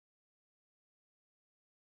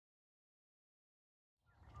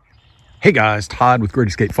Hey guys, Todd with Great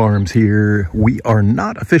Escape Farms here. We are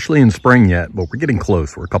not officially in spring yet, but we're getting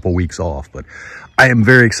close. We're a couple weeks off, but I am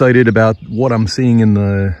very excited about what I'm seeing in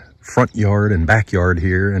the front yard and backyard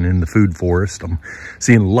here and in the food forest. I'm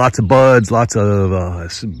seeing lots of buds, lots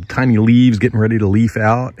of some tiny leaves getting ready to leaf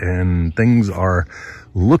out, and things are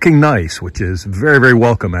looking nice, which is very, very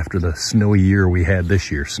welcome after the snowy year we had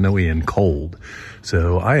this year, snowy and cold.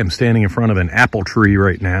 So I am standing in front of an apple tree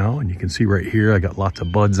right now, and you can see right here, I got lots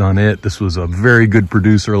of buds on it. This was a very good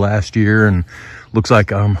producer last year, and looks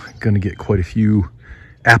like I'm gonna get quite a few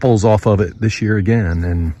apples off of it this year again.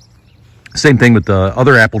 And same thing with the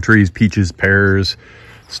other apple trees, peaches, pears,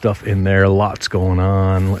 stuff in there, lots going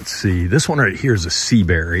on. Let's see, this one right here is a sea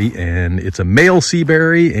berry, and it's a male sea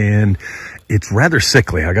berry, and it's rather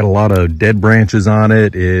sickly. I got a lot of dead branches on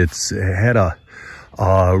it. It had a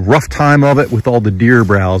rough time of it with all the deer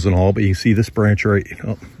browse and all, but you see this branch right,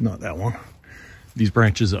 oh, not that one. These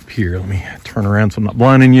branches up here, let me turn around so I'm not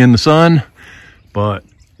blinding you in the sun, but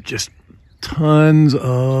just tons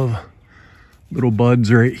of little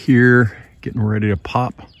buds right here getting ready to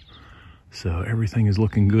pop. So everything is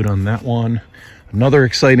looking good on that one. Another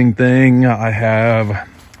exciting thing I have,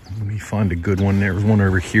 let me find a good one. There's one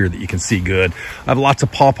over here that you can see good. I have lots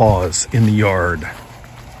of pawpaws in the yard,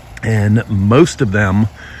 and most of them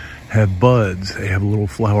have buds. They have little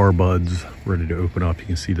flower buds ready to open up. You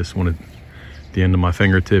can see this one at the end of my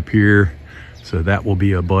fingertip here. So that will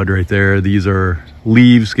be a bud right there. These are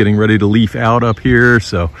leaves getting ready to leaf out up here.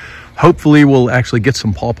 So hopefully we'll actually get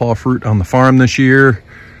some pawpaw fruit on the farm this year.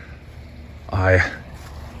 I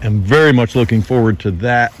am very much looking forward to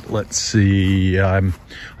that. Let's see, I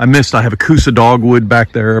have a Coosa dogwood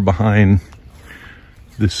back there behind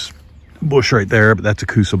this bush right there, but that's a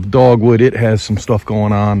Coosa dogwood. It has some stuff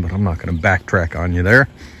going on, but I'm not going to backtrack on you there.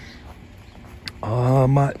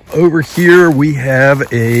 Over here we have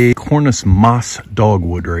a Cornus moss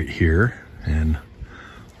dogwood right here, and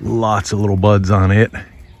lots of little buds on it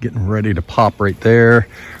getting ready to pop right there.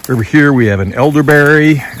 Over here we have an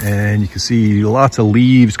elderberry, and you can see lots of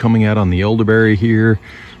leaves coming out on the elderberry here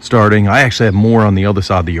starting. I actually have more on the other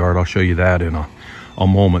side of the yard. I'll show you that in a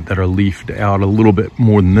moment, that are leafed out a little bit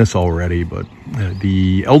more than this already. But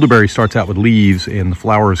the elderberry starts out with leaves, and the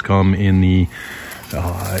flowers come in the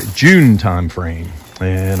June time frame.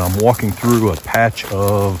 And I'm walking through a patch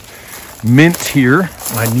of mint here.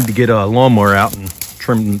 I need to get a lawnmower out and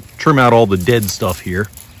trim out all the dead stuff here.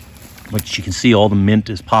 But you can see all the mint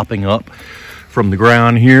is popping up from the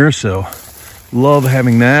ground here, so love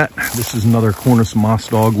having that. This is another Cornus moss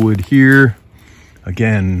dogwood here.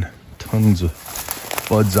 Again, tons of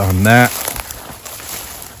buds on that.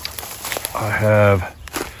 I have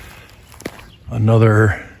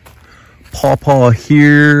another pawpaw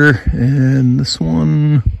here, and this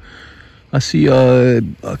one, I see a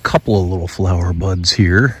couple of little flower buds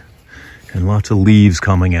here and lots of leaves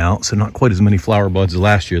coming out. So not quite as many flower buds as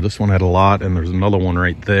last year. This one had a lot, and there's another one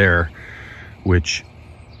right there, which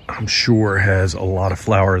I'm sure has a lot of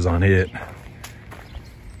flowers on it.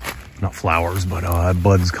 Not flowers, but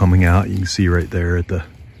buds coming out. You can see right there at the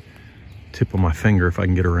tip of my finger, if I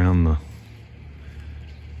can get around the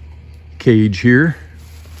cage here.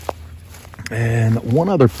 And one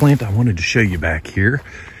other plant I wanted to show you back here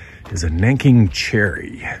is a Nanking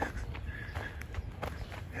cherry.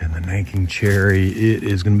 And the Nanking cherry, it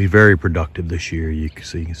is going to be very productive this year. You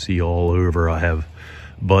can see all over. I have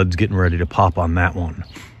buds getting ready to pop on that one.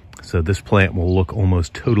 So this plant will look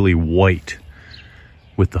almost totally white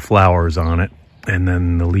with the flowers on it, and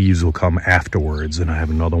then the leaves will come afterwards. And I have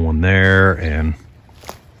another one there and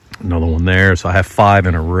another one there. So I have 5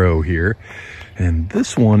 in a row here. And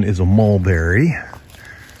this one is a mulberry.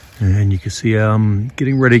 And you can see I'm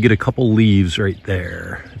getting ready to get a couple leaves right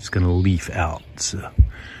there. It's going to leaf out. So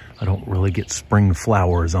I don't really get spring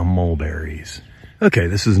flowers on mulberries. Okay,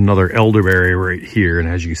 this is another elderberry right here. And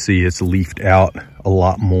as you see, it's leafed out a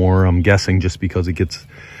lot more. I'm guessing just because it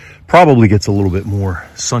probably gets a little bit more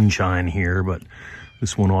sunshine here, but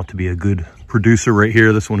this one ought to be a good producer right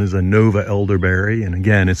here. This one is a Nova elderberry. And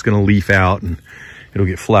again, it's going to leaf out and it'll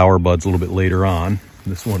get flower buds a little bit later on.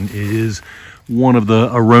 This one is one of the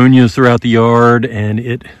aronias throughout the yard, and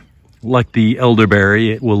it, like the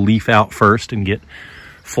elderberry, it will leaf out first and get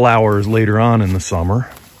flowers later on in the summer.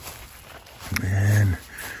 And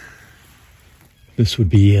this would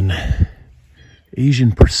be an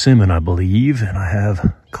Asian persimmon, I believe, and I have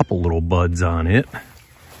a couple little buds on it.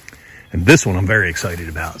 And this one I'm very excited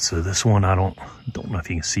about. So this one, I don't know if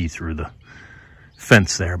you can see through the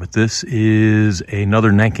fence there, but this is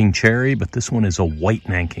another Nanking cherry, but this one is a white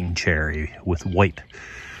Nanking cherry with white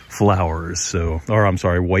flowers. So, or I'm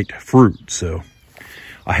sorry, white fruit. So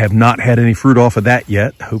I have not had any fruit off of that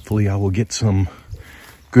yet. Hopefully I will get some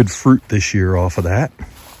good fruit this year off of that.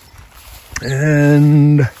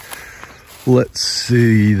 And let's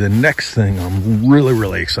see, the next thing I'm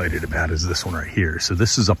really excited about is this one right here. So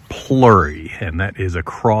this is a plurry, and that is a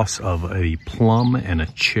cross of a plum and a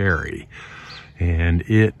cherry. And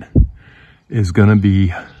it is gonna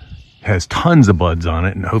be, has tons of buds on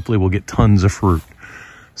it, and hopefully we'll get tons of fruit.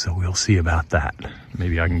 So we'll see about that.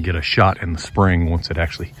 Maybe I can get a shot in the spring once it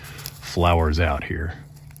actually flowers out here.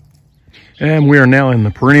 And we are now in the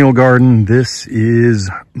perennial garden. This is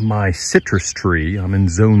my citrus tree. I'm in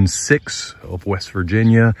zone 6 of West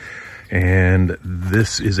Virginia. And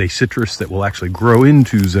this is a citrus that will actually grow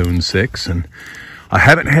into zone 6. And I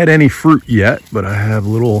haven't had any fruit yet, but I have I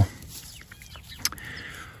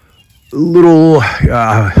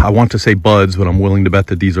want to say buds, but I'm willing to bet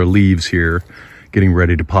that these are leaves here getting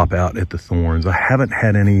ready to pop out at the thorns. I haven't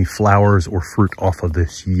had any flowers or fruit off of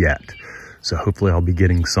this yet. So hopefully I'll be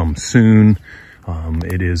getting some soon.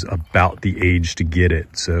 It is about the age to get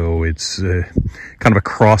it. So it's kind of a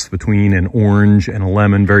cross between an orange and a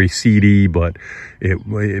lemon, very seedy, but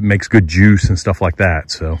it makes good juice and stuff like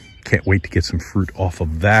that. So can't wait to get some fruit off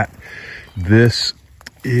of that. This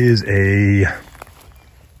is a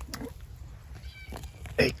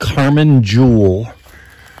Carmen Jewel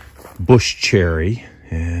bush cherry.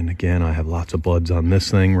 And again, I have lots of buds on this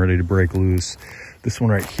thing ready to break loose. This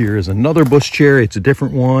one right here is another bush cherry. It's a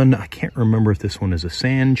different one. I can't remember if this one is a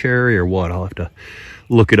sand cherry or what. I'll have to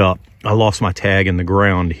look it up. I lost my tag in the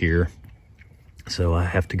ground here, so I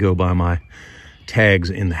have to go by my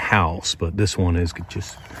tags in the house. But this one is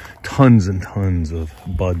just tons and tons of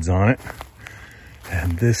buds on it.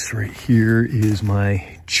 And this right here is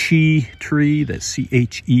my chi tree. That's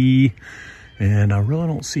C-H-E. And I really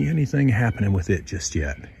don't see anything happening with it just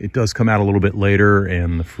yet. It does come out a little bit later,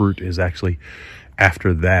 and the fruit is actually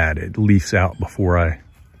after that. It leaves out before I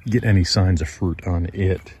get any signs of fruit on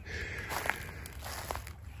it.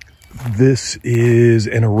 This is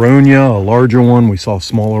an aronia, a larger one. We saw a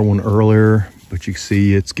smaller one earlier, but you can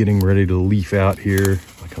see it's getting ready to leaf out here,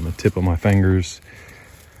 like on the tip of my fingers.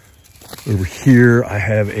 Over here, I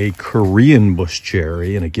have a Korean bush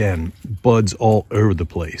cherry, and again, buds all over the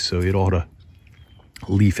place, so it ought to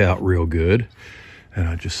leaf out real good. And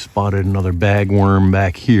I just spotted another bagworm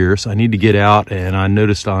back here, so I need to get out. And I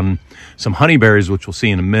noticed on some honeyberries, which we'll see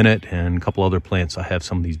in a minute, and a couple other plants, I have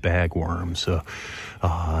some of these bagworms. So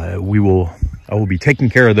I will be taking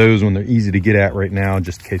care of those when they're easy to get at right now,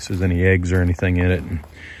 just in case there's any eggs or anything in it. And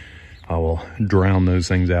I will drown those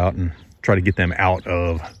things out and try to get them out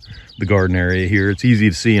of the garden area here. It's easy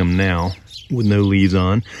to see them now with no leaves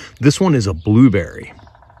on. This one is a blueberry,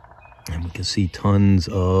 and we can see tons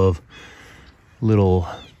of little,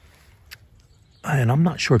 and I'm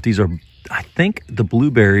not sure if these are, I think the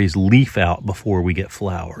blueberries leaf out before we get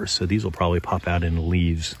flowers. So these will probably pop out into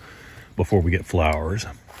leaves before we get flowers.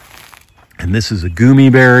 And this is a gummy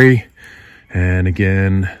berry. And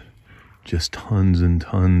again, just tons and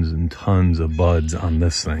tons and tons of buds on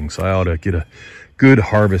this thing. So I ought to get a good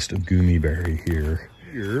harvest of gummy berry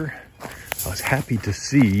here. I was happy to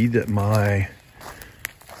see that my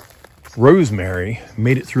rosemary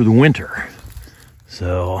made it through the winter.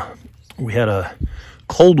 So we had a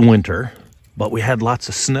cold winter, but we had lots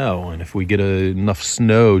of snow. And if we get enough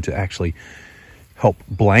snow to actually help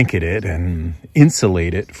blanket it and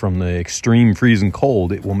insulate it from the extreme freezing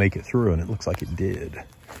cold, it will make it through, and it looks like it did.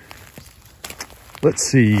 Let's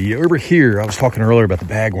see, over here, I was talking earlier about the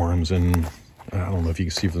bagworms, and I don't know if you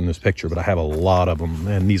can see from this picture, but I have a lot of them,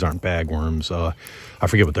 and these aren't bagworms. I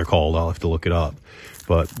forget what they're called. I'll have to look it up.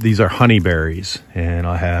 But these are honeyberries, and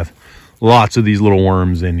I have lots of these little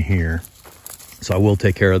worms in here. So I will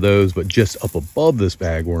take care of those, but just up above this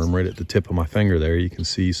bagworm, right at the tip of my finger there, you can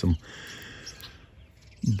see some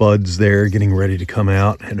buds there getting ready to come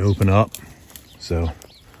out and open up. So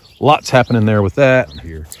lots happening there with that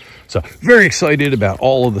here. So very excited about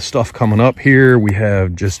all of the stuff coming up here. We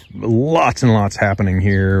have just lots and lots happening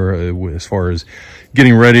here as far as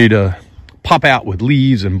getting ready to pop out with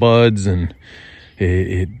leaves and buds, and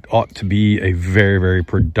it ought to be a very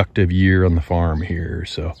productive year on the farm here.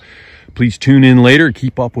 So please tune in later,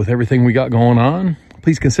 keep up with everything we got going on.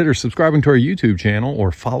 Please consider subscribing to our YouTube channel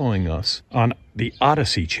or following us on the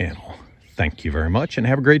Odyssey channel. Thank you very much, and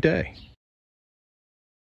have a great day.